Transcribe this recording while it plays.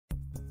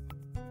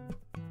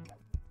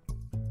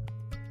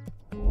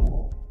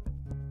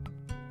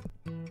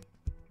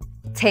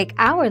Take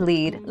our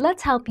lead,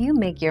 let's help you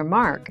make your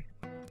mark.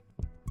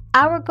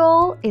 Our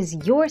goal is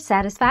your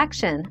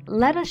satisfaction.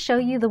 Let us show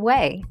you the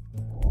way.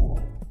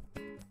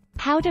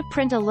 How to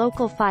print a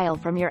local file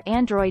from your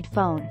Android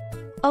phone.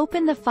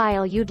 Open the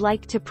file you'd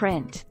like to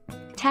print.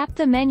 Tap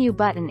the menu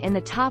button in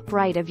the top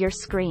right of your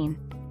screen.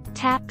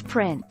 Tap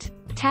Print.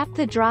 Tap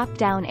the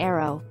drop-down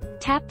arrow.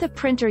 Tap the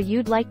printer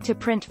you'd like to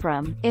print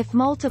from, if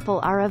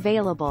multiple are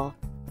available.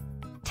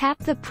 Tap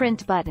the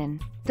Print button.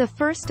 The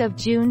 1st of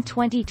June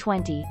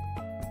 2020.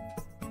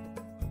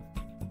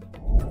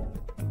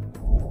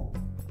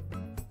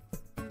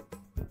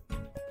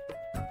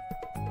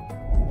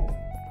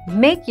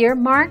 Make your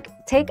mark,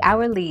 take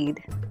our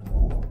lead.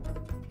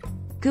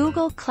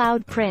 Google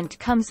Cloud Print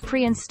comes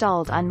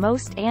pre-installed on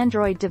most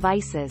Android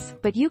devices,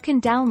 but you can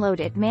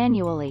download it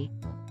manually.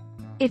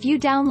 If you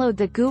download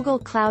the Google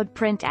Cloud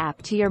Print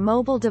app to your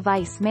mobile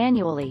device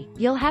manually,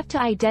 you'll have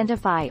to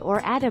identify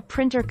or add a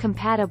printer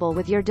compatible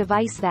with your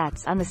device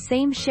that's on the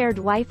same shared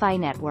Wi-Fi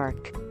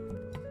network.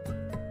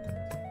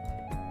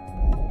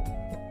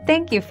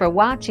 Thank you for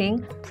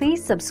watching.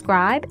 Please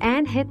subscribe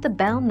and hit the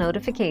bell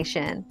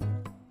notification.